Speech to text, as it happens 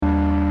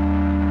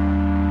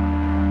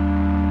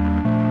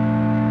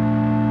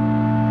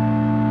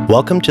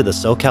Welcome to the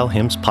SoCal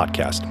HIMSS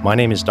podcast. My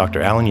name is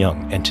Dr. Alan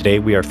Young, and today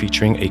we are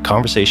featuring a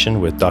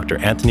conversation with Dr.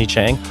 Anthony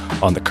Chang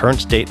on the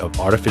current state of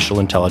artificial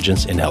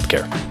intelligence in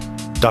healthcare.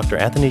 Dr.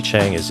 Anthony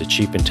Chang is the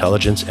Chief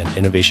Intelligence and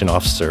Innovation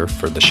Officer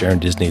for the Sharon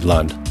Disney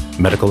Lund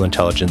Medical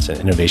Intelligence and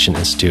Innovation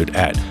Institute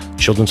at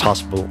Children's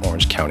Hospital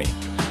Orange County.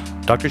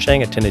 Dr.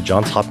 Chang attended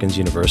Johns Hopkins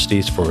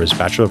University for his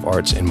Bachelor of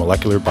Arts in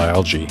Molecular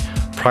Biology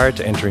prior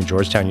to entering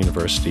Georgetown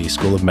University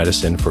School of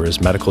Medicine for his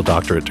medical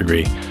doctorate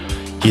degree.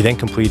 He then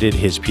completed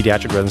his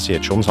pediatric residency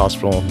at Children's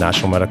Hospital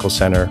National Medical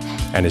Center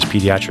and his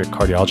pediatric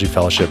cardiology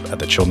fellowship at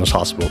the Children's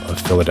Hospital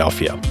of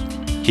Philadelphia.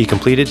 He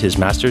completed his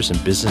master's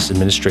in business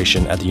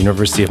administration at the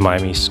University of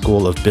Miami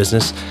School of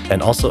Business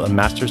and also a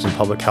master's in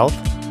public health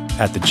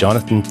at the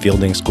Jonathan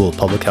Fielding School of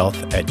Public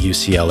Health at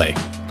UCLA.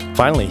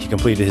 Finally, he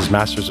completed his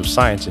master's of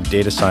science in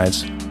data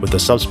science with a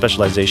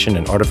subspecialization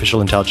in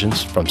artificial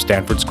intelligence from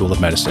Stanford School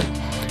of Medicine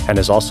and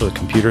is also a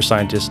computer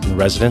scientist in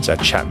residence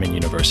at Chapman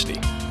University.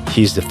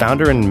 He's the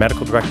founder and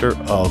medical director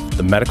of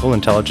the Medical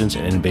Intelligence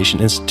and Innovation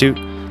Institute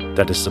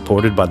that is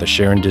supported by the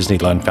Sharon Disney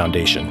Lund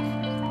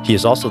Foundation. He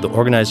is also the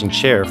organizing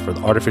chair for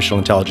the Artificial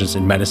Intelligence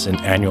in Medicine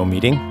annual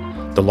meeting,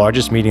 the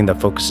largest meeting that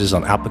focuses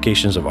on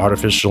applications of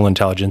artificial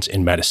intelligence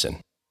in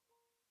medicine.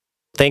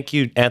 Thank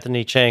you,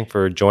 Anthony Chang,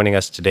 for joining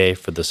us today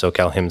for the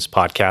SoCal HIMSS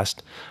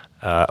podcast.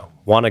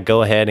 Want to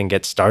go ahead and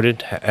get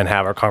started and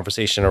have our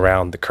conversation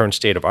around the current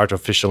state of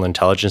artificial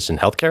intelligence in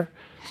healthcare.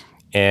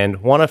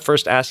 And want to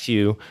first ask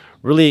you,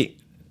 really,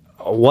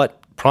 what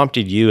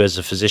prompted you as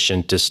a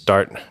physician to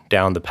start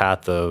down the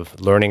path of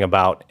learning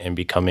about and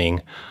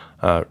becoming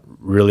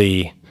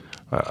really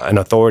an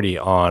authority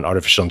on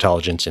artificial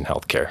intelligence in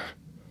healthcare?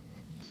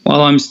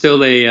 Well, I'm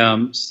still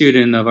a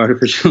student of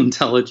artificial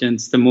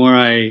intelligence. The more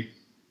I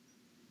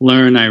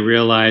learn, I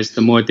realize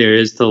the more there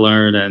is to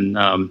learn,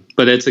 and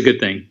but it's a good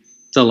thing.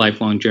 It's a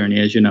lifelong journey,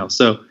 as you know.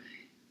 So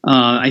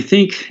I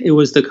think it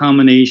was the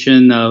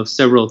combination of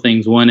several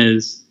things. One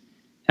is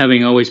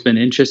having always been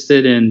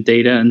interested in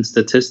data and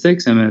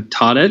statistics and have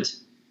taught it.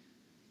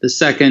 The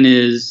second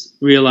is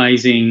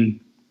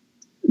realizing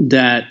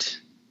that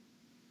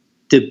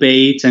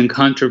debates and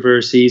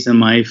controversies in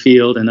my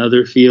field and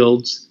other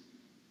fields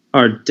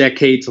are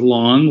decades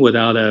long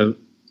without a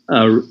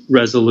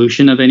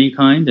resolution of any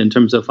kind in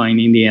terms of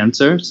finding the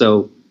answer.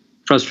 So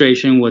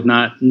frustration with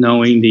not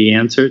knowing the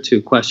answer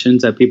to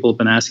questions that people have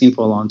been asking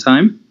for a long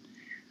time.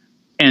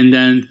 And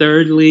then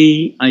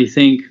thirdly, I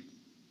think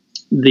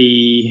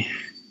the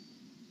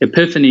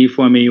epiphany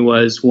for me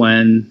was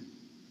when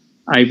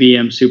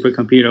IBM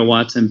supercomputer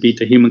Watson beat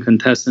the human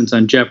contestants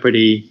on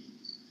Jeopardy.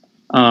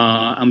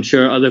 I'm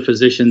sure other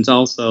physicians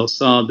also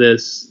saw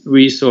this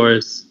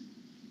resource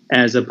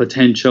as a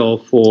potential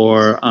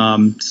for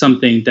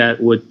something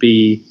that would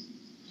be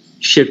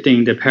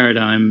shifting the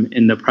paradigm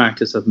in the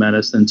practice of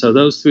medicine. So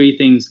those three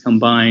things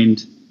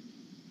combined,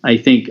 I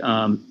think,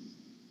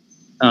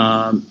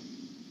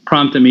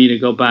 prompted me to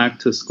go back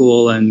to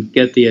school and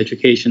get the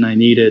education I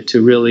needed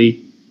to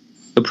really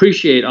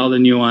appreciate all the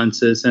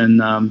nuances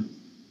and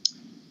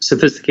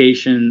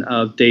sophistication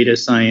of data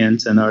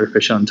science and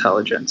artificial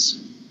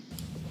intelligence.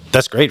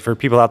 That's great for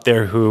people out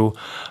there who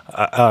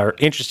are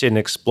interested in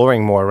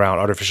exploring more around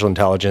artificial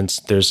intelligence.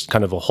 There's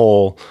kind of a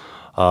whole,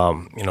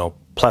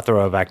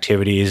 plethora of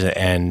activities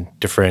and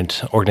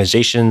different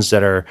organizations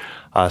that are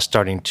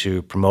starting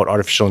to promote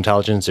artificial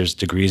intelligence. There's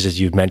degrees, as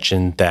you've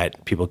mentioned,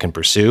 that people can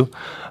pursue.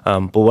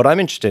 But what I'm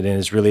interested in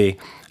is really,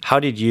 how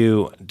did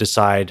you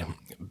decide,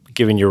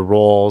 given your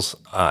roles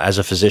as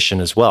a physician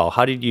as well,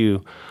 how did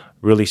you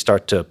really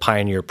start to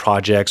pioneer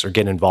projects or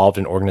get involved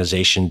in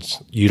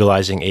organizations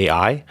utilizing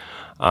AI?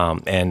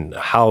 And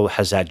how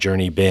has that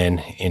journey been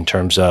in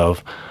terms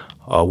of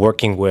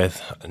working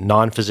with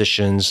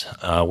non-physicians,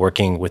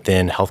 working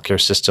within healthcare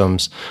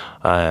systems?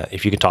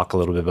 If you could talk a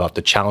little bit about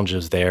the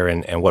challenges there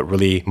and what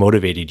really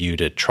motivated you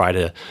to try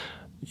to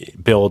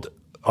build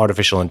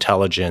artificial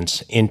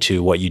intelligence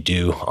into what you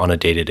do on a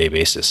day-to-day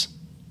basis.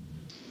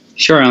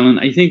 Sure, Alan.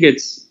 I think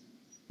it's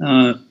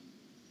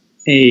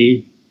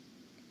a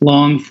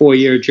long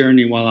 4-year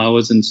journey while I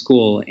was in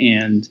school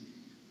and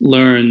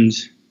learned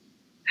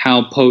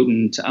how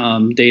potent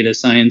data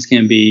science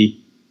can be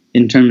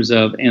in terms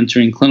of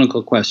answering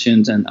clinical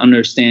questions and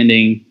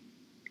understanding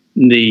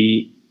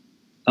the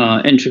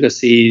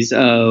intricacies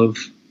of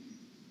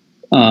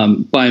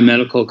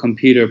biomedical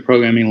computer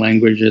programming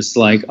languages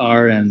like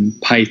R and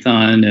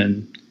Python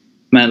and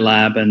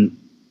MATLAB, and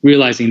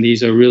realizing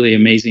these are really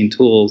amazing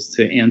tools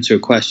to answer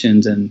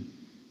questions and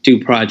do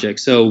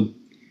projects. So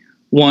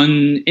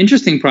one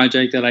interesting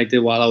project that I did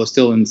while I was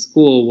still in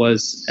school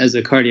was as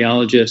a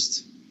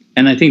cardiologist.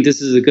 And I think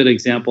this is a good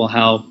example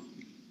how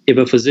if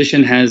a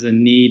physician has a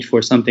need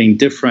for something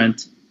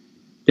different,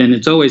 then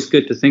it's always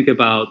good to think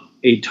about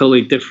a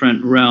totally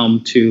different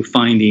realm to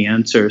find the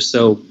answer.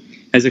 So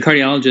as a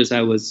cardiologist,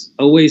 I was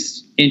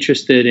always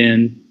interested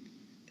in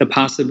the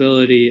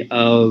possibility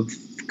of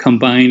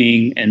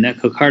combining an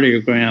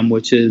echocardiogram,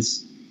 which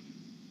is,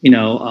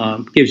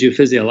 gives you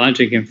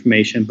physiologic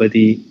information, but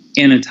the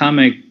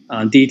anatomic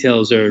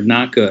details are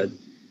not good.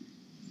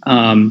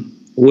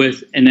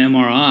 with an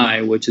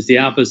MRI, which is the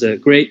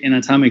opposite, great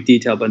anatomic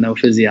detail but no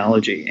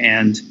physiology.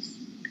 And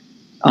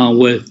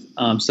with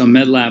some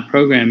MedLab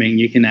programming,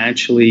 you can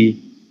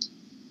actually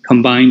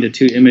combine the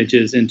two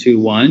images into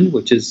one,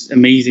 which is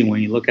amazing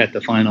when you look at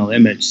the final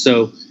image.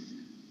 So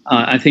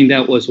I think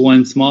that was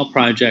one small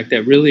project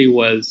that really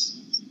was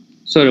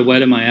sort of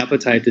whetted my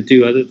appetite to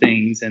do other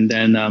things. And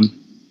then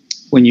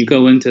when you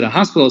go into the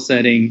hospital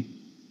setting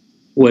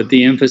with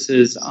the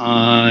emphasis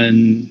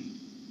on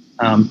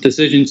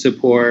decision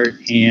support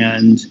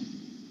and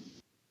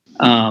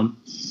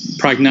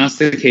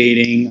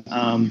prognosticating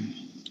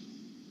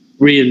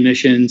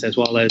readmissions as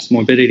well as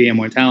morbidity and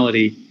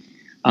mortality,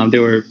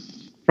 there were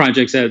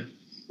projects that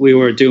we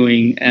were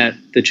doing at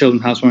the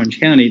Children's Hospital Orange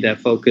County that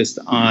focused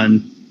on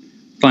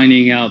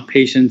finding out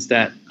patients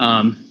that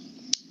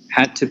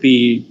had to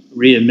be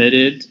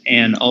readmitted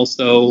and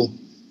also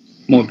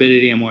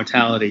morbidity and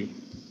mortality.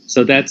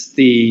 So that's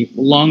the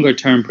longer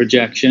term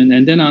projection.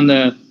 And then on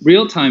the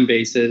real-time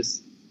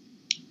basis,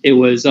 it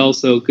was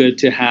also good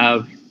to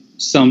have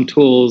some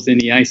tools in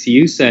the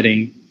ICU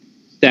setting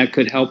that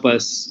could help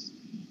us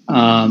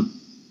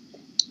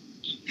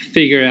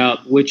figure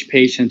out which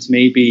patients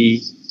may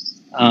be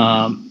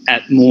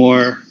at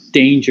more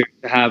danger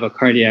to have a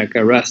cardiac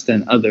arrest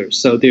than others.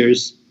 So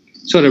there's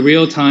sort of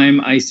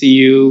real-time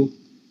ICU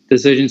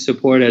decision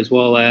support as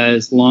well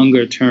as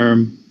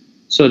longer-term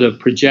sort of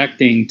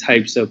projecting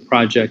types of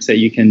projects that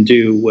you can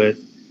do with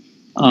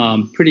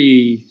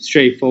pretty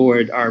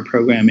straightforward R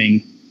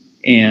programming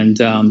and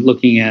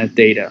looking at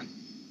data.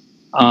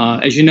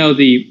 As you know,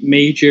 the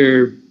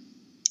major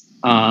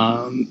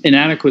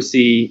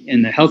inadequacy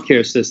in the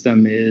healthcare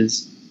system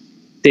is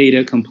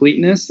data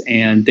completeness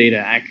and data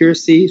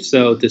accuracy.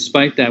 So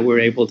despite that, we're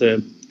able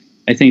to,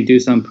 I think, do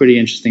some pretty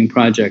interesting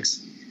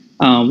projects.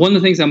 One of the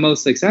things I'm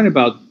most excited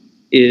about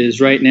is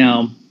right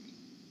now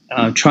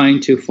trying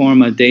to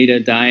form a data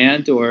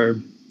dyad or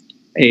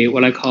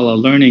what I call a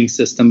learning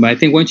system. But I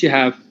think once you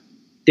have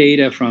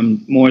data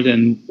from more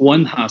than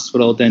one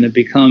hospital, then it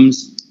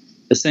becomes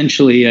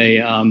essentially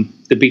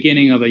the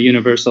beginning of a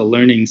universal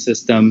learning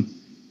system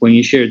when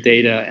you share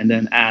data and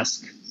then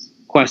ask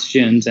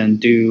questions and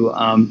do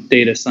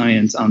data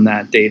science on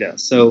that data.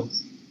 So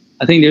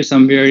I think there's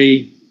some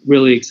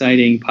really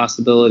exciting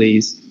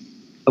possibilities.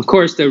 Of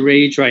course, the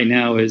rage right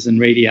now is in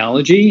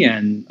radiology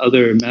and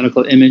other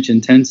medical image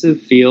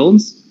intensive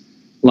fields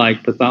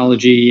like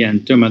pathology and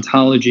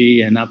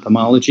dermatology and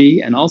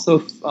ophthalmology, and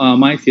also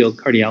my field,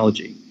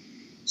 cardiology.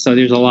 So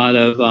there's a lot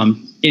of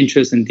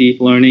interest in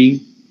deep learning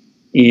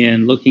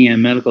and looking at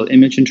medical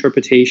image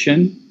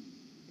interpretation.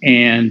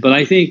 But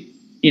I think,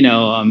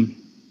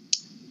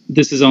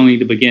 this is only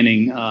the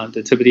beginning,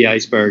 the tip of the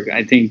iceberg.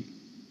 I think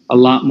a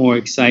lot more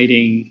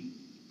exciting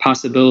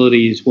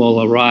possibilities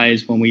will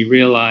arise when we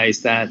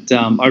realize that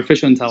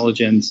artificial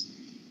intelligence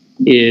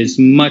is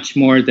much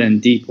more than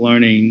deep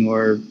learning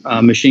or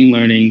machine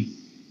learning,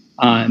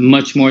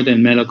 much more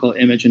than medical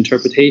image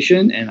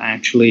interpretation, and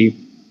actually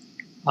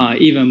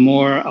even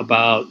more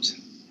about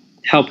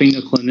helping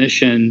the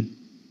clinician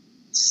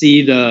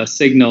see the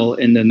signal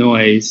in the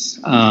noise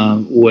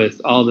with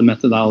all the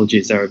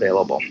methodologies that are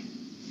available.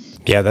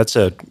 Yeah, that's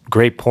a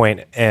great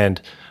point.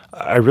 And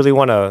I really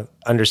want to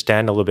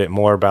understand a little bit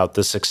more about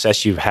the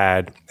success you've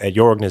had at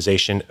your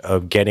organization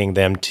of getting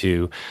them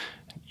to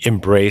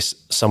embrace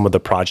some of the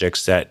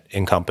projects that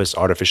encompass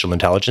artificial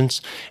intelligence.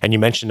 And you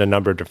mentioned a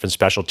number of different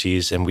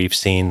specialties, and we've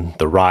seen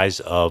the rise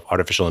of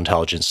artificial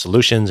intelligence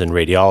solutions in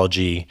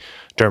radiology,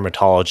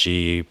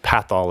 dermatology,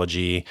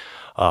 pathology,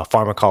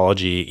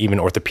 pharmacology, even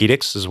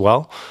orthopedics as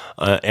well.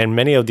 And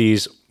many of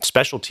these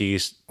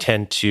specialties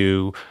tend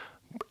to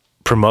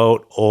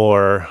promote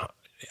or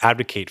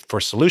advocate for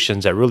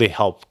solutions that really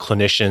help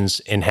clinicians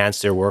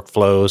enhance their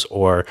workflows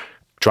or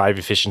drive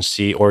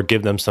efficiency or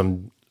give them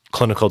some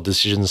clinical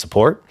decision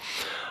support.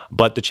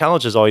 But the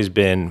challenge has always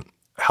been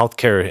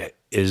healthcare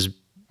is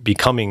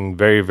becoming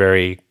very,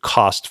 very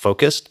cost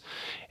focused.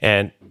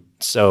 And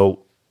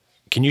so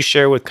can you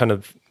share with kind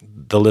of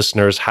the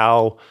listeners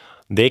how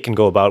they can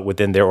go about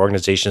within their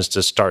organizations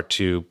to start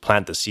to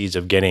plant the seeds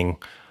of getting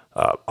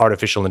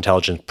artificial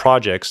intelligence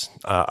projects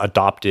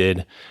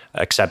adopted,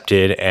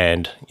 accepted,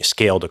 and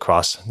scaled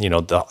across,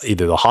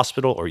 either the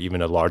hospital or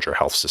even a larger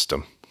health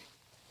system?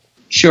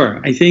 Sure.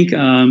 I think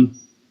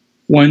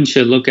one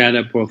should look at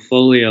a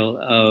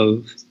portfolio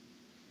of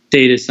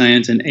data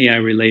science and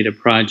AI-related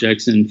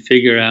projects and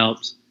figure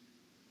out,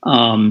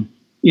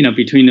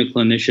 between the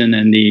clinician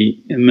and the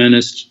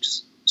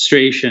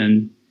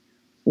administration,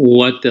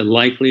 what the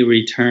likely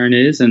return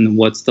is and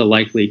what's the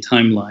likely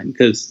timeline.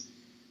 Because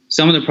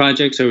some of the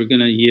projects are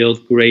going to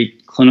yield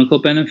great clinical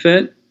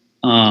benefit,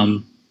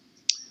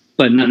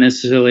 but not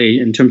necessarily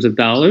in terms of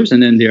dollars.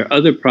 And then there are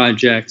other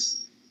projects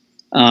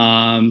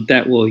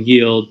that will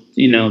yield,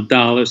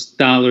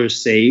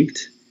 dollars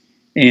saved.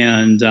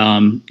 And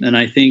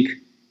I think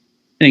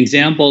an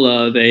example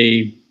of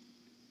a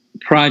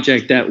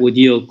project that would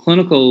yield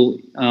clinical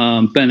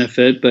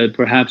benefit, but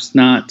perhaps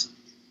not,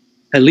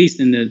 at least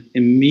in the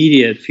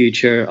immediate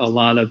future, a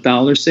lot of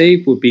dollars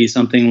saved would be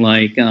something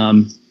like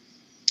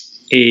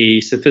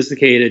a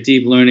sophisticated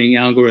deep learning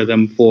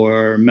algorithm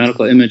for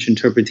medical image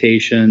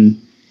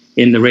interpretation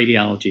in the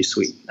radiology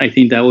suite. I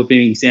think that would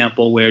be an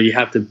example where you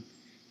have to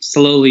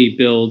slowly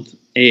build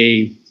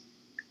a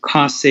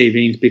cost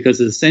savings, because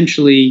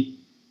essentially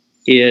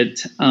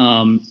it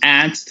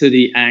adds to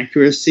the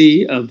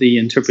accuracy of the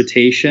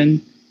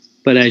interpretation.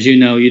 But as you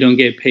know, you don't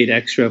get paid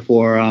extra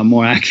for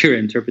more accurate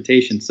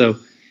interpretation. So,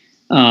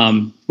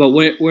 but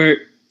where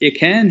it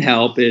can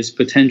help is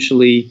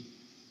potentially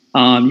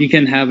you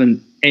can have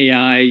an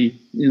AI,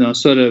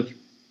 sort of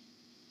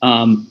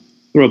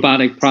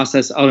robotic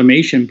process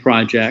automation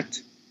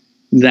project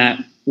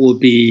that will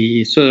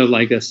be sort of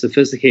like a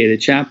sophisticated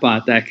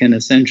chatbot that can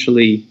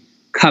essentially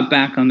cut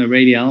back on the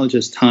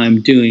radiologist's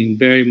time doing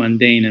very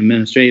mundane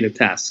administrative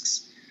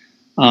tasks,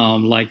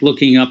 like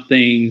looking up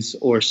things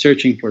or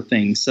searching for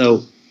things.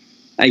 So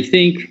I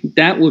think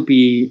that would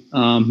be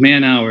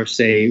man hours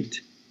saved,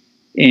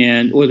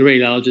 or the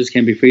radiologist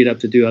can be freed up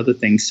to do other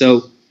things.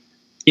 So,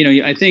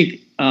 I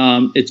think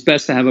it's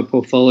best to have a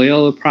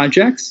portfolio of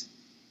projects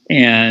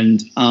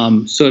and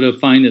sort of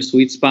find a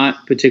sweet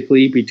spot,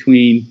 particularly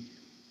between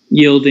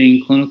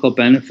yielding clinical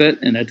benefit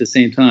and at the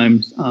same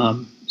time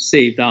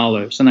save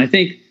dollars. And I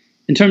think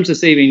in terms of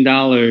saving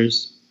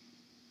dollars,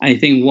 I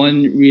think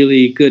one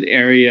really good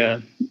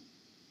area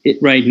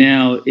right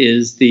now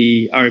is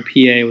the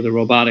RPA, or the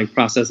robotic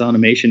process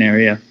automation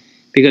area,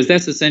 because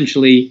that's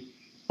essentially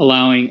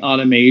allowing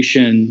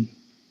automation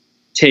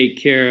take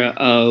care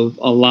of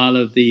a lot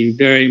of the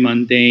very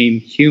mundane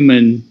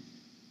human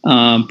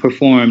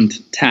performed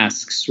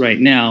tasks right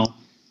now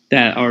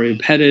that are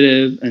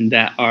repetitive and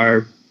that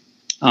are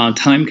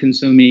time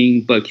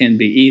consuming, but can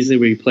be easily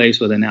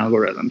replaced with an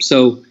algorithm.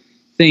 So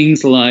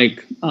things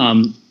like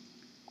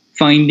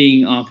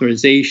finding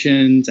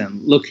authorizations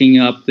and looking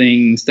up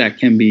things that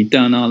can be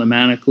done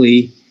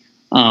automatically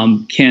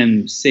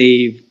can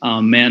save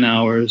man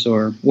hours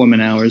or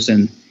woman hours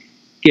and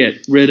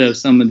get rid of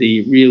some of the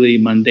really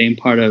mundane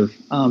part of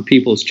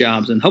people's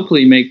jobs, and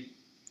hopefully make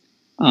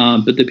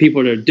but the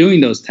people that are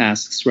doing those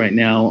tasks right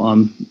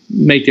now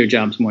make their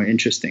jobs more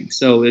interesting.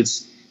 So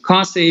it's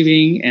cost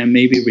saving and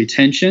maybe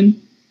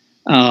retention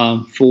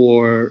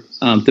for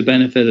the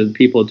benefit of the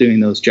people doing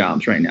those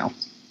jobs right now.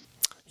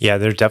 Yeah,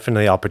 there's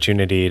definitely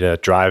opportunity to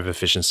drive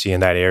efficiency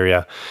in that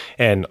area.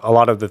 And a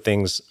lot of the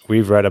things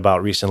we've read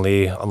about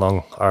recently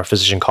among our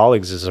physician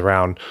colleagues is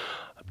around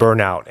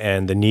burnout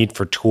and the need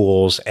for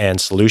tools and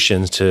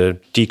solutions to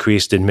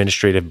decrease the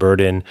administrative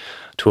burden,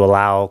 to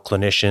allow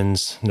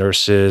clinicians,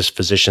 nurses,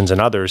 physicians, and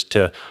others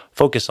to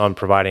focus on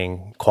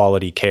providing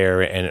quality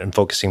care and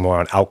focusing more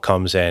on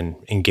outcomes and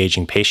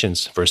engaging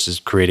patients versus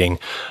creating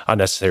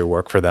unnecessary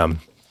work for them.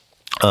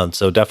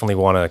 So definitely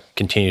want to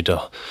continue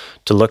to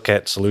look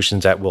at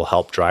solutions that will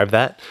help drive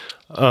that.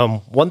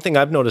 One thing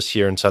I've noticed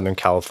here in Southern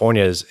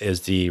California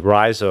is the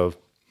rise of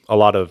a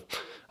lot of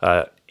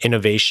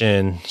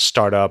innovation,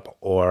 startup,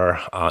 or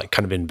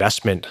kind of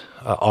investment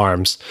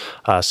arms,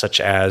 such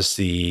as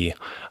the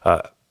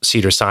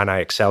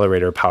Cedars-Sinai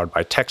Accelerator powered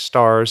by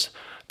Techstars.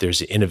 There's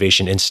the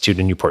Innovation Institute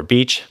in Newport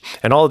Beach.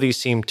 And all of these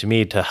seem to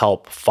me to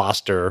help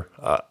foster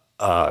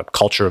a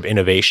culture of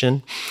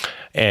innovation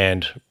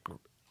and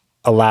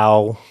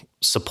allow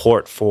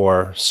support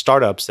for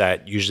startups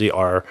that usually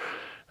are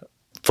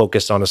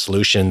focused on a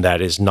solution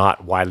that is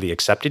not widely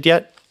accepted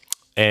yet.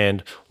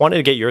 And wanted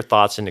to get your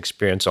thoughts and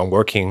experience on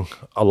working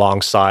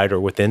alongside or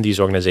within these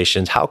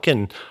organizations. How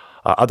can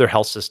other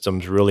health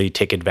systems really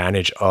take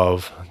advantage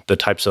of the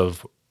types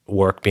of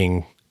work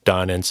being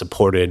done and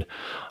supported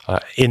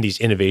in these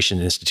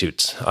innovation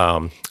institutes?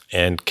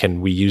 And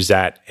can we use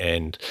that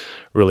and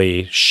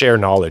really share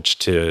knowledge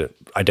to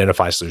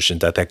identify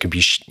solutions that could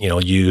be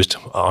used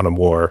on a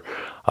more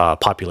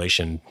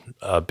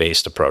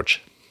population-based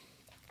approach?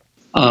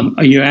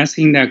 Are you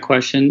asking that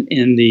question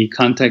in the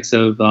context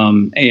of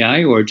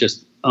AI or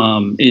just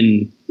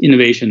in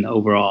innovation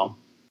overall?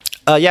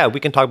 Yeah, we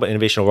can talk about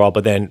innovation overall,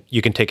 but then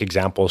you can take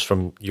examples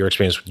from your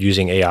experience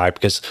using AI,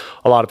 because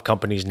a lot of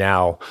companies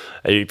now,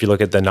 if you look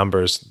at the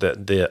numbers,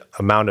 the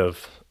amount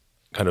of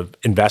kind of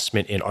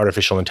investment in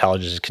artificial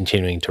intelligence is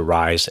continuing to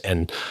rise,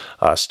 and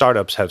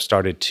startups have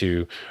started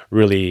to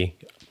really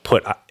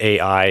put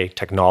AI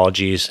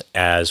technologies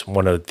as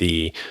one of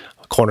the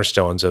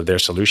cornerstones of their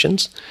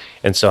solutions.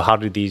 And so how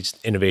do these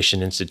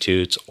innovation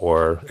institutes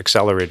or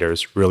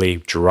accelerators really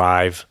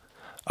drive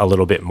a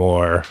little bit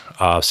more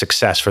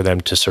success for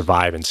them to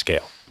survive and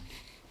scale?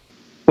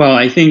 Well,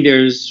 I think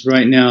there's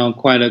right now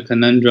quite a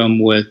conundrum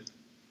with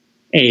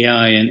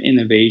AI and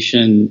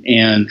innovation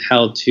and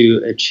how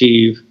to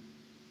achieve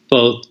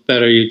both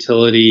better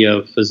utility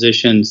of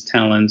physicians'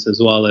 talents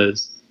as well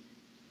as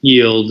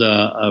yield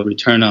a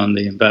return on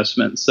the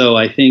investment. So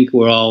I think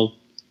we're all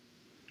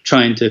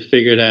trying to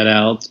figure that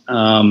out.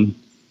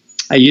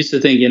 I used to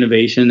think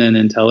innovation and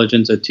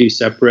intelligence are two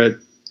separate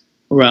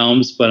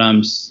realms, but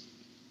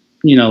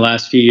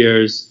last few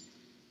years,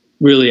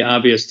 really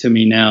obvious to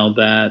me now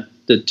that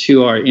the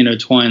two are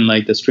intertwined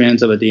like the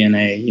strands of a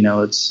DNA.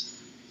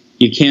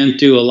 You can't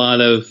do a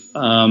lot of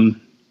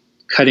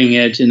cutting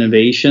edge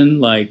innovation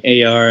like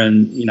AR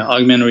and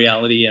augmented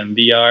reality and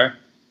VR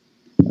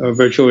or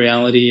virtual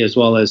reality, as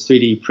well as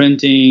 3D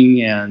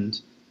printing and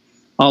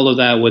all of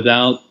that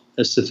without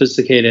a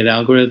sophisticated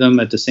algorithm.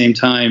 At the same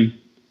time,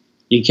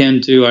 you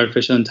can't do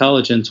artificial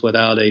intelligence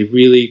without a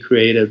really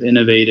creative,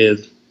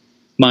 innovative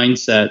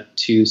mindset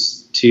to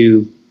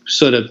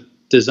sort of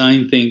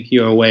design think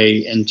your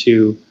way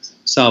into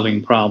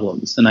solving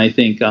problems. And I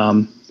think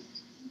I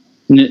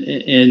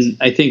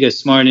think a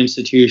smart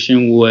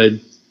institution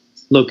would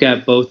look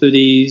at both of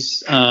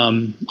these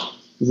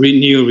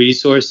new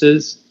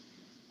resources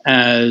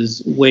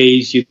as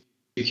ways you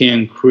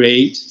can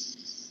create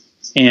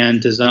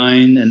and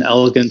design an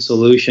elegant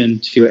solution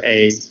to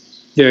a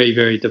very,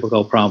 very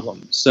difficult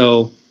problem.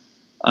 So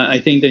I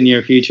think the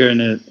near future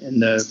and in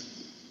the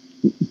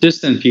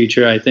distant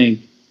future, I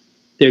think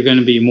there are going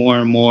to be more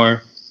and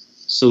more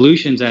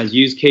solutions as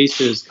use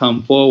cases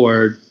come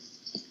forward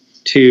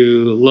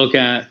to look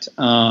at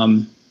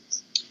a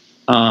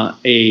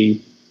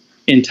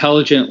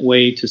intelligent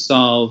way to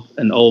solve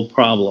an old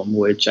problem,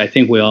 which I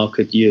think we all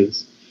could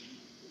use.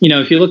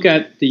 If you look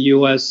at the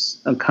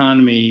U.S.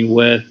 economy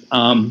with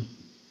 $3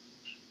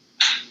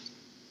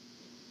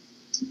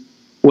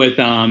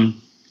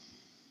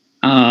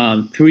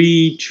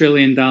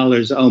 trillion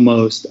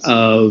almost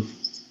of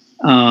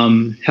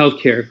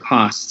healthcare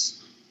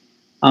costs,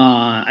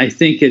 I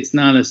think it's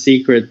not a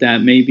secret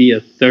that maybe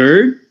a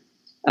third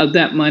of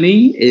that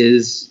money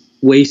is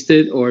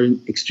wasted or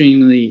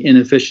extremely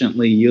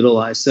inefficiently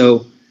utilized.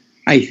 So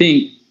I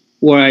think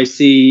where I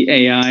see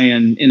AI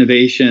and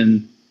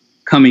innovation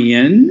coming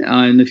in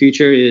the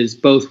future is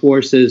both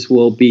forces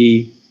will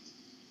be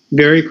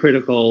very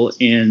critical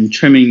in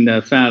trimming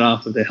the fat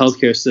off of the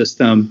healthcare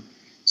system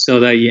so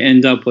that you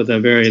end up with a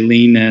very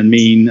lean and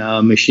mean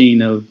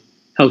machine of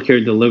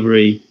healthcare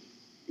delivery.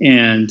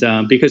 And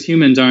because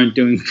humans aren't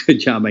doing a good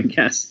job, I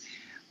guess.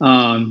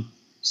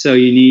 So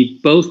you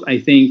need both, I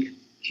think,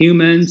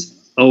 humans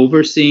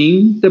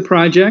overseeing the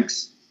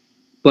projects,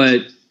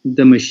 but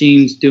the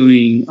machines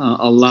doing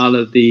a lot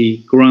of the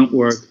grunt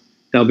work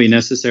that'll be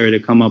necessary to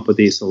come up with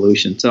these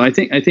solutions. So I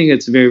think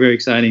it's very, very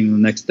exciting in the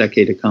next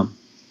decade to come.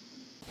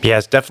 Yeah,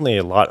 it's definitely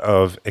a lot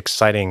of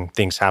exciting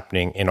things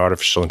happening in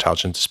artificial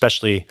intelligence,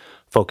 especially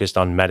focused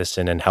on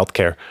medicine and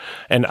healthcare.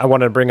 And I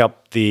want to bring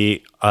up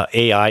the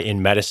AI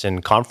in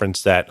Medicine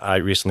conference that I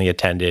recently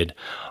attended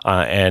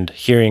and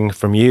hearing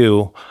from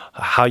you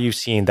how you've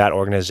seen that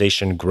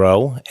organization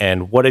grow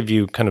and what have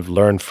you kind of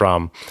learned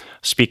from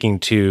speaking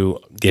to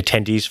the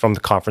attendees from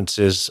the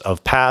conferences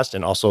of past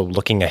and also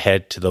looking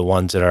ahead to the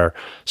ones that are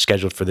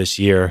scheduled for this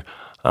year.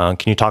 Can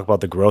you talk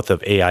about the growth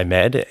of AI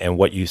Med and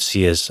what you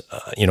see as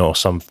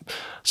some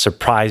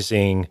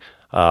surprising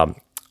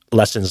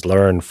lessons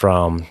learned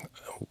from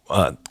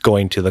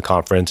going to the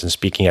conference and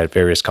speaking at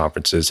various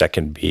conferences that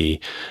can be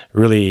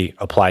really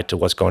applied to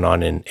what's going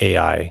on in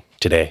AI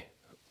today?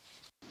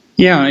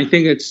 Yeah, I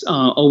think it's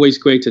always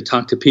great to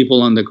talk to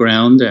people on the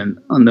ground and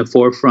on the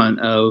forefront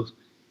of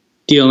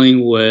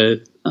dealing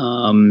with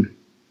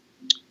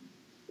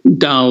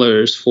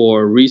dollars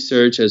for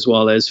research as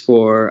well as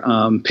for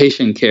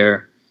patient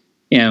care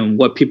and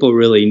what people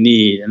really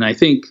need. And I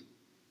think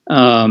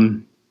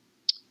one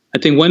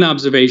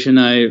observation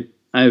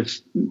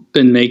I've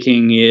been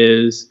making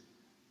is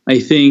I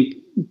think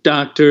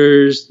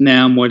doctors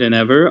now more than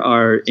ever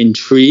are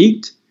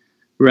intrigued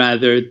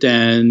rather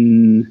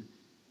than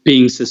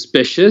being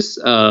suspicious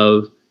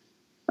of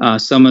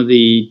some of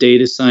the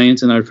data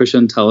science and artificial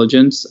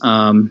intelligence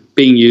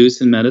being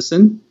used in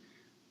medicine.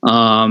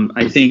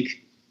 I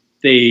think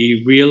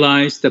they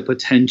realize the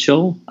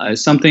potential.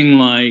 Something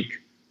like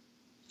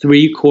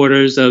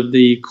 3/4 of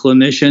the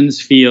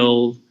clinicians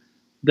feel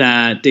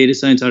that data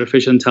science,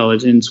 artificial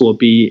intelligence will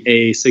be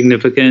a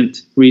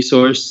significant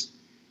resource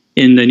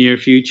in the near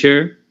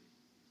future.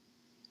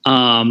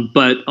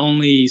 But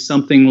only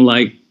something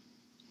like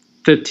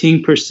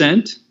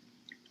 15%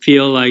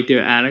 feel like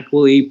they're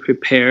adequately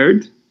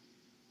prepared,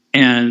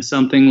 and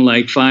something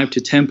like 5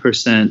 to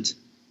 10%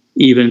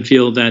 even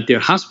feel that their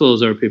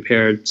hospitals are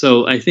prepared.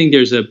 So I think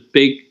there's a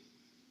big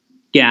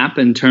gap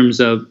in terms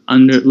of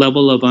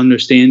level of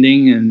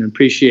understanding and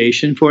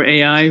appreciation for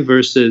AI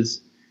versus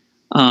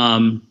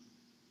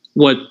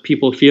what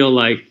people feel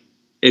like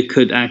it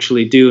could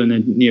actually do in the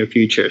near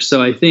future.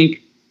 So I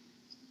think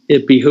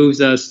it behooves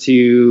us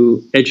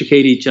to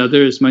educate each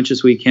other as much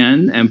as we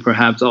can and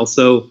perhaps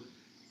also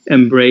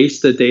embrace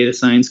the data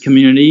science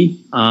community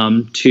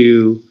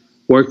to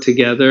work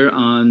together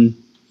on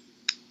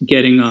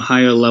getting a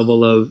higher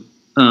level of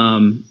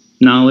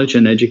knowledge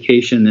and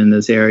education in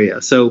this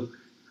area. So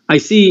I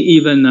see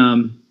even,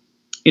 Alan,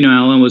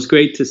 it was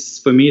great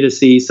for me to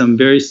see some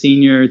very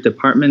senior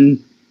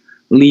department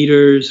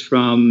leaders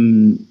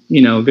from,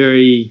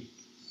 very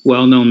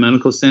well-known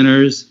medical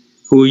centers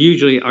who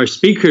usually are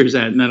speakers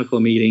at medical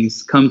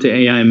meetings come to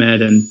AI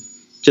Med and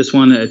just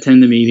want to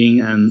attend the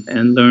meeting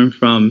and learn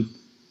from,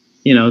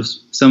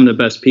 some of the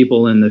best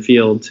people in the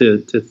field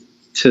to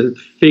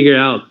figure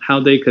out how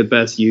they could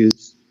best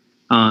use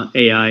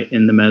AI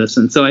in the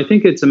medicine. So I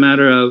think it's a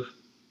matter of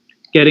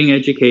getting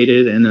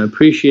educated and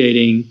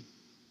appreciating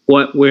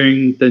what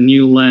wearing the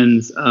new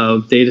lens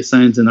of data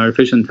science and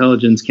artificial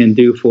intelligence can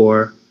do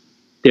for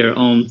their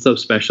own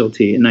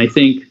subspecialty. And I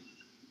think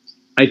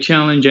I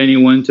challenge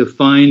anyone to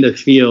find a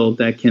field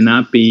that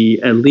cannot be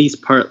at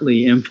least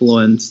partly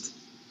influenced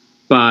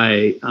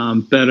by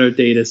better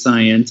data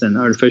science and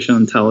artificial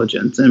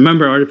intelligence. And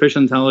remember,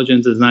 artificial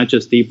intelligence is not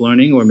just deep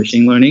learning or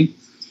machine learning.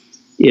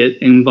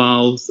 It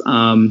involves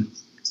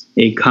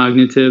a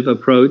cognitive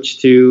approach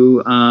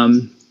to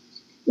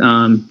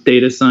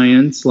data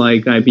science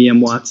like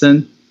IBM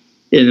Watson.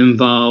 It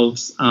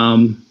involves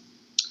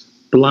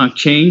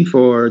blockchain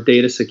for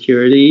data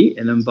security.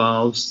 It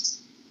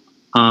involves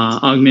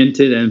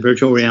augmented and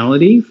virtual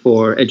reality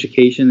for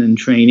education and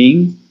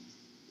training.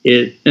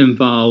 It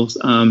involves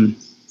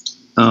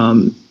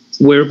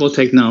wearable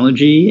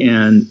technology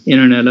and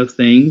Internet of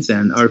Things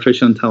and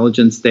artificial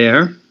intelligence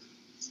there.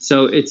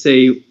 So it's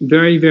a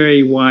very,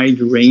 very wide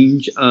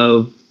range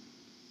of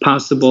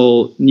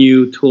possible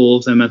new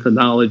tools and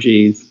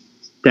methodologies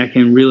that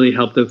can really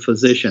help the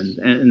physician.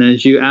 And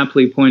as you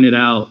aptly pointed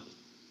out,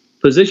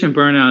 physician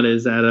burnout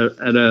is at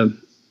a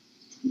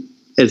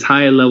as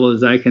high a level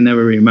as I can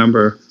ever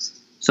remember.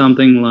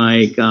 Something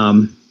like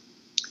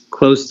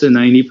close to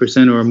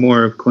 90% or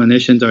more of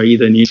clinicians are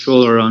either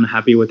neutral or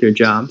unhappy with their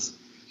jobs.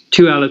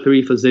 2 out of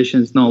 3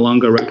 physicians no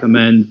longer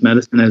recommend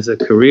medicine as a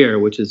career,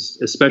 which is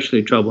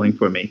especially troubling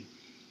for me.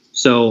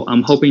 So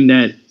I'm hoping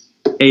that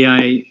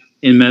AI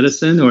in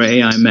medicine, or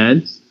AI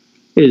Med,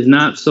 is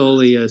not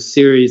solely a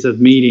series of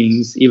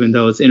meetings, even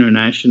though it's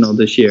international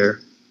this year,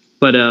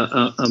 but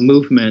a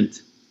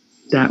movement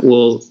that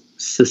will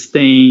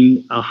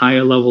sustain a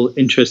higher level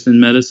interest in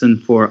medicine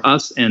for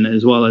us and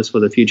as well as for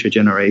the future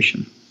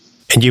generation.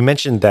 And you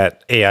mentioned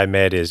that AI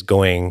Med is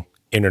going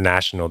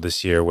international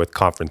this year with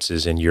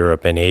conferences in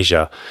Europe and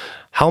Asia.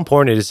 How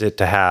important is it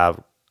to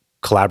have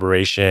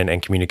collaboration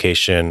and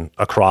communication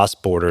across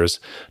borders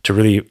to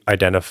really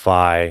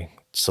identify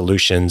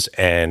solutions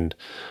and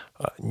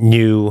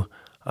new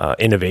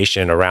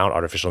innovation around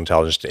artificial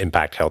intelligence to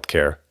impact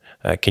healthcare?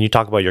 Can you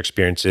talk about your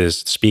experiences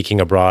speaking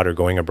abroad or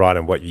going abroad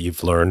and what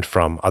you've learned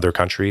from other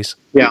countries?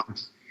 Yeah.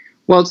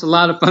 Well, it's a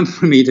lot of fun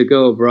for me to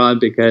go abroad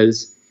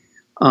because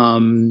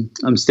I'm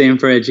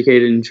Stanford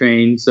educated and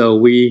trained, so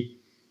we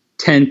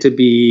tend to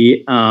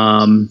be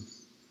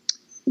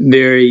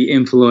very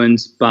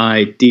influenced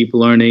by deep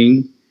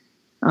learning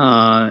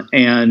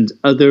and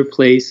other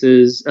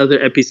places, other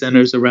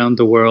epicenters around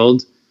the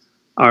world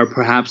are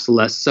perhaps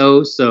less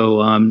so.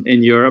 So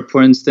in Europe,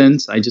 for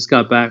instance, I just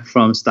got back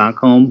from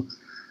Stockholm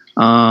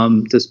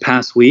this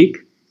past week.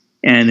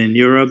 And in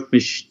Europe,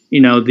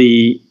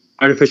 the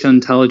artificial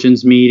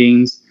intelligence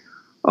meetings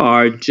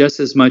are just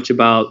as much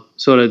about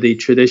sort of the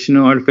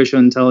traditional artificial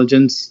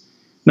intelligence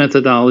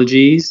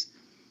methodologies,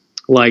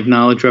 like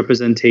knowledge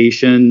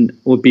representation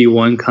would be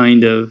one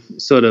kind of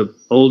sort of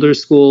older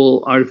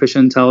school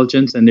artificial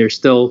intelligence, and they're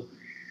still,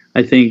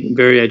 I think,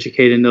 very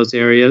educated in those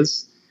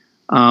areas.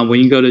 When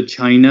you go to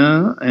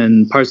China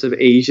and parts of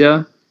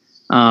Asia,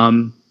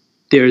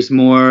 there's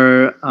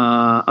more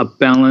a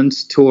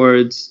balance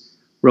towards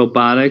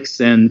robotics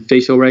and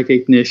facial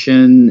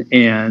recognition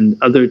and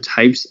other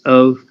types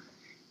of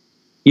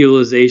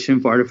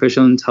utilization for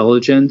artificial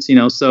intelligence.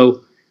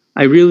 So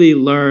I really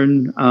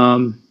learn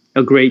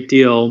a great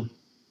deal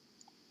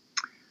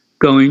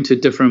going to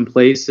different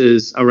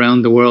places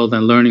around the world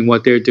and learning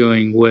what they're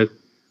doing with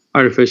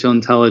artificial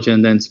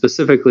intelligence and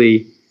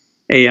specifically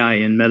AI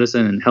in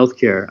medicine and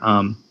healthcare.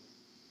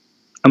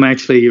 I'm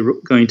actually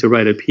going to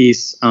write a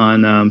piece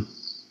on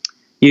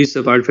use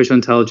of artificial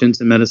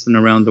intelligence in medicine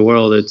around the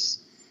world. It's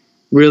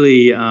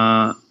really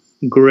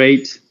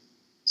great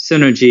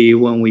synergy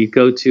when we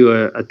go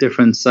to a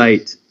different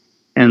site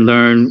and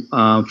learn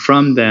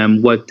from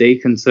them what they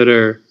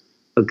consider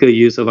a good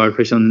use of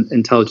artificial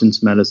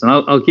intelligence medicine.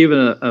 I'll give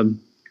a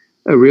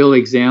real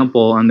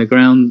example, on the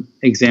ground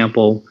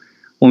example.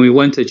 When we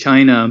went to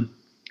China,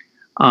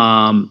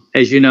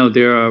 as you know,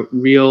 they're a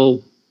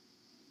real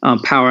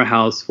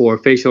powerhouse for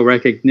facial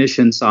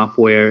recognition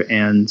software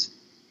and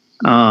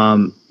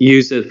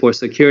use it for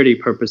security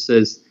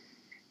purposes.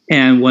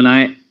 And when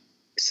I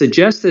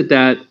suggested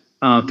that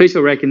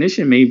facial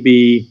recognition may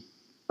be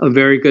a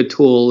very good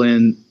tool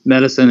in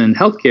medicine and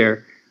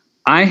healthcare,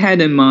 I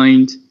had in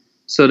mind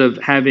sort of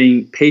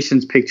having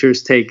patients'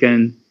 pictures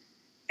taken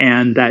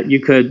and that you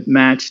could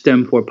match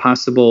them for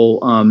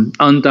possible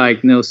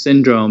undiagnosed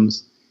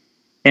syndromes.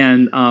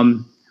 And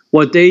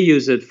what they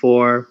use it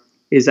for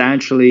is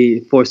actually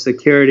for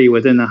security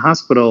within the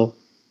hospital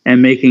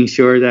and making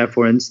sure that,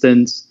 for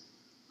instance,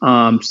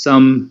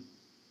 some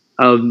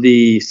of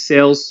the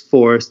sales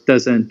force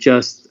doesn't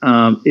just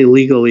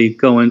illegally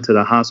go into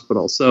the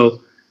hospital.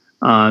 So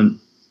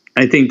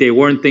I think they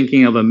weren't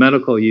thinking of a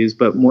medical use,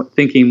 but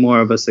thinking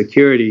more of a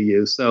security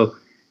use. So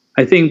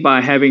I think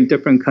by having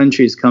different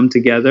countries come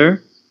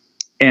together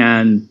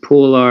and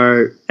pool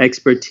our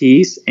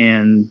expertise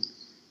and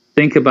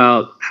think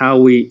about how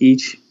we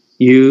each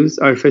use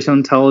artificial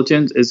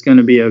intelligence is going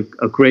to be a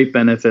great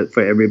benefit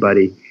for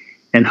everybody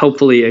and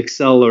hopefully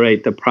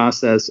accelerate the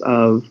process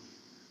of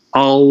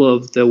all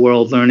of the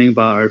world learning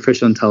about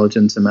artificial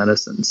intelligence in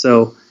medicine.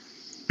 So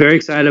very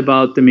excited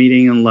about the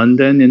meeting in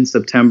London in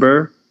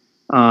September.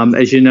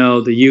 As you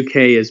know, the UK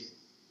is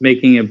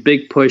making a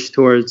big push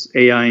towards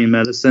AI in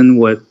medicine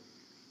with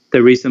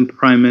the recent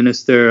Prime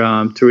Minister,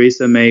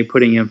 Theresa May,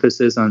 putting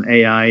emphasis on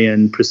AI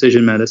and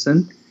precision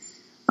medicine.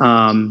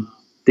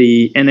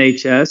 The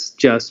NHS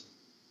just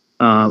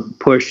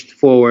pushed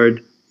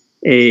forward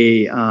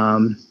a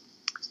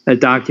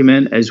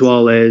document as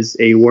well as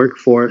a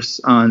workforce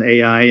on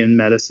AI in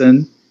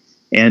medicine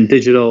and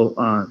digital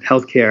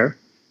healthcare.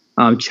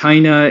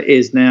 China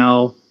is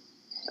now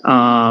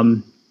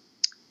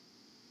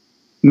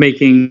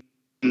making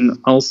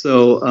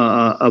also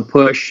a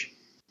push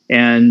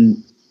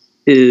and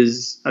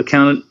is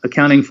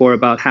accounting for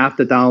about half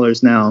the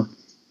dollars now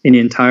in the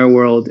entire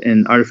world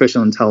in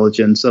artificial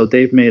intelligence. So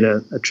they've made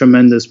a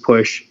tremendous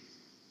push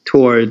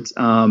towards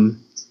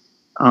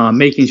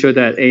making sure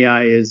that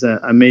AI is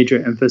a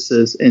major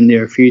emphasis in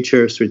their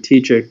future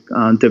strategic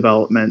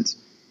development.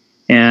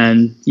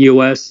 And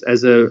U.S.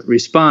 as a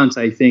response,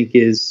 I think,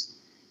 is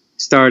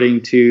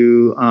starting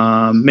to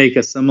make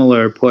a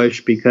similar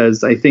push,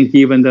 because I think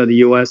even though the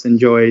U.S.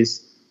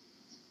 enjoys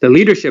the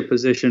leadership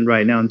position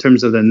right now in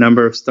terms of the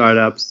number of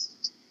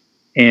startups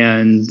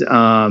and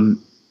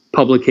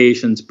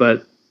publications,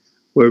 but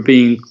we're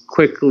being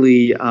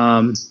quickly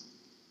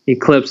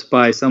eclipsed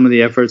by some of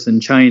the efforts in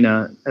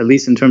China, at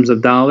least in terms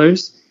of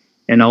dollars,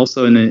 and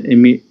also in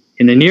the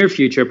near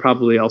future,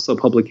 probably also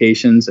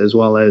publications as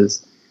well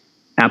as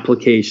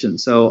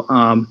applications. So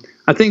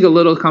I think a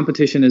little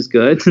competition is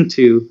good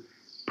to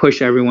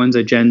push everyone's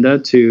agenda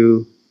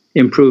to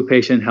improve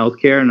patient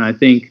healthcare. And I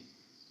think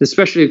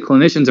especially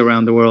clinicians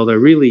around the world are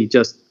really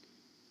just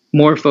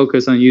more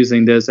focused on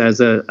using this as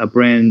a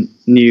brand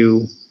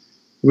new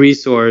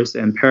resource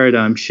and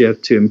paradigm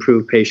shift to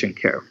improve patient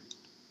care.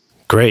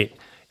 Great.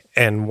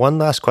 And one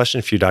last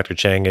question for you, Dr.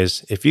 Chang,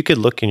 is if you could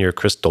look in your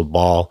crystal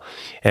ball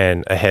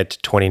and ahead to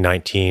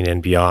 2019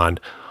 and beyond,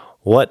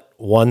 what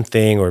one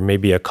thing or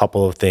maybe a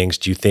couple of things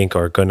do you think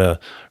are going to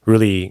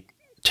really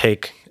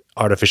take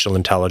artificial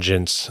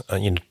intelligence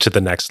to the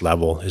next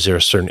level? Is there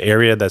a certain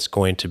area that's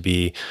going to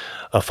be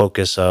a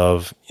focus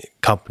of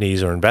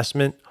companies or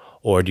investment?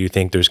 Or do you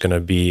think there's going to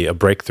be a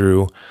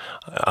breakthrough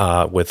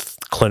with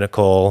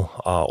clinical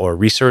or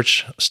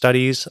research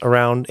studies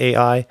around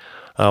AI?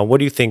 What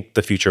do you think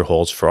the future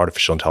holds for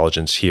artificial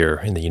intelligence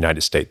here in the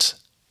United States?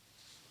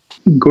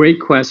 Great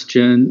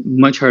question.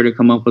 Much harder to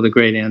come up with a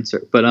great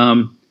answer. But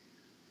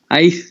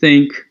I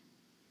think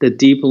the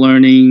deep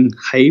learning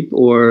hype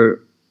or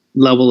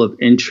level of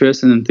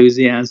interest and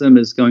enthusiasm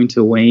is going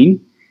to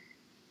wane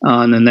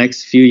in the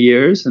next few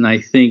years. And I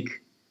think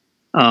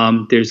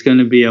there's going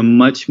to be a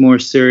much more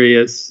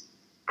serious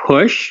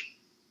push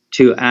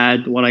to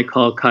add what I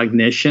call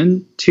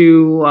cognition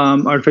to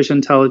artificial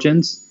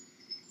intelligence,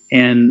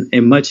 and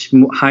a much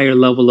higher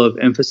level of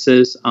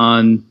emphasis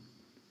on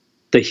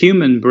the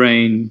human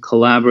brain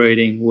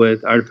collaborating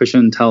with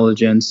artificial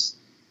intelligence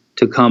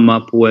to come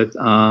up with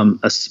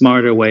a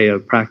smarter way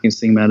of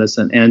practicing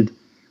medicine. And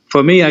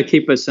for me, I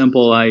keep it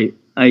simple.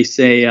 I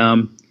say,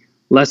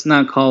 let's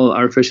not call it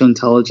artificial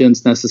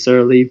intelligence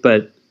necessarily,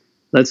 but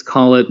let's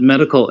call it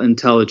medical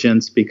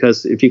intelligence,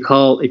 because if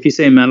you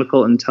say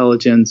medical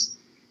intelligence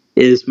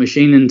is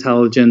machine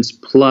intelligence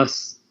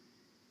plus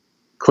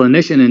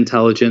clinician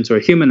intelligence or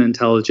human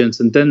intelligence,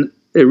 and then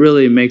it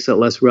really makes it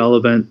less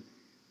relevant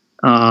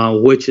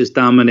which is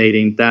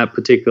dominating that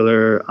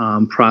particular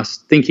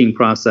thinking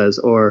process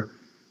or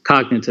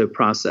cognitive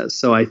process.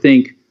 So I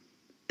think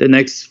the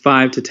next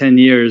 5 to 10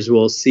 years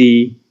we'll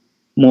see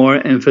more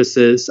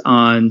emphasis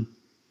on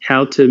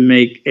how to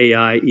make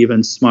AI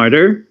even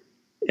smarter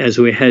as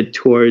we head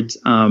towards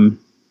a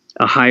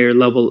higher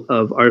level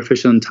of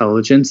artificial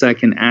intelligence that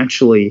can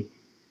actually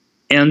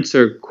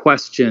answer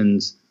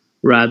questions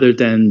rather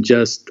than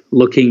just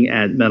looking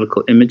at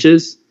medical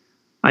images.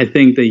 I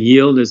think the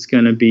yield is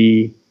going to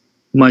be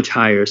much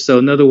higher. So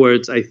in other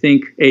words, I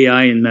think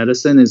AI in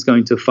medicine is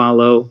going to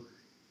follow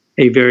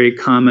a very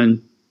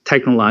common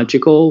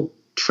technological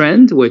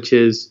trend, which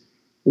is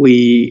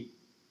we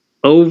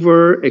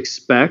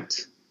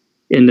over-expect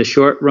in the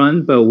short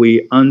run, but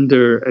we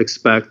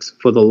under-expect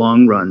for the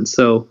long run.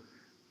 So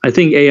I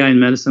think AI in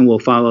medicine will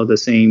follow the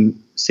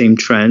same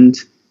trend,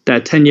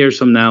 that 10 years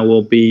from now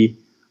we'll be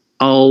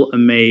all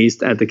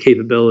amazed at the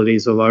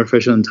capabilities of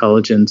artificial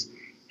intelligence,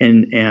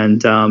 and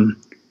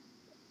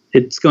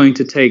it's going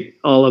to take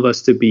all of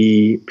us to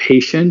be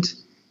patient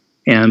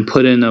and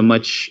put in a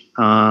much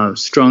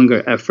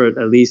stronger effort,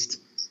 at least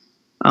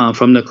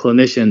from the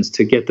clinicians,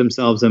 to get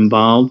themselves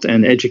involved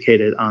and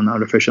educated on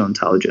artificial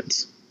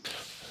intelligence.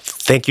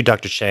 Thank you,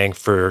 Dr. Chang,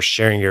 for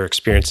sharing your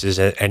experiences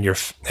and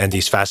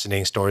these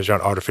fascinating stories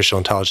around artificial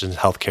intelligence in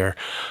healthcare.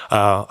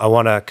 I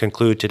want to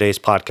conclude today's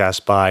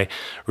podcast by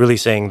really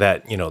saying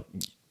that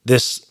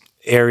this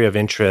area of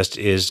interest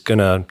is going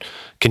to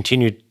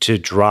continue to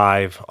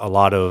drive a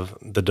lot of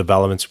the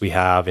developments we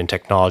have in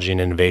technology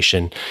and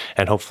innovation.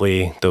 And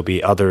hopefully there'll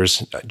be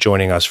others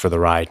joining us for the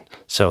ride.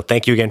 So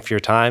thank you again for your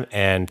time.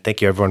 And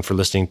thank you everyone for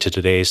listening to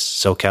today's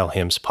SoCal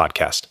HIMSS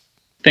podcast.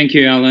 Thank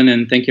you, Alan.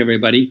 And thank you,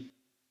 everybody.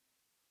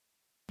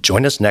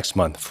 Join us next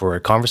month for a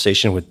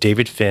conversation with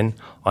David Finn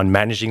on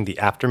managing the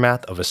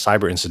aftermath of a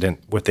cyber incident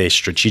with a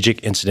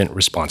strategic incident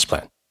response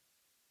plan.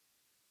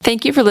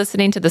 Thank you for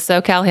listening to the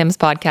SoCal HIMSS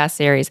podcast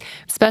series.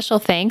 Special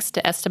thanks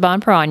to Esteban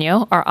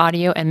Perano, our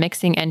audio and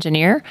mixing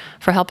engineer,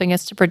 for helping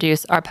us to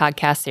produce our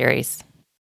podcast series.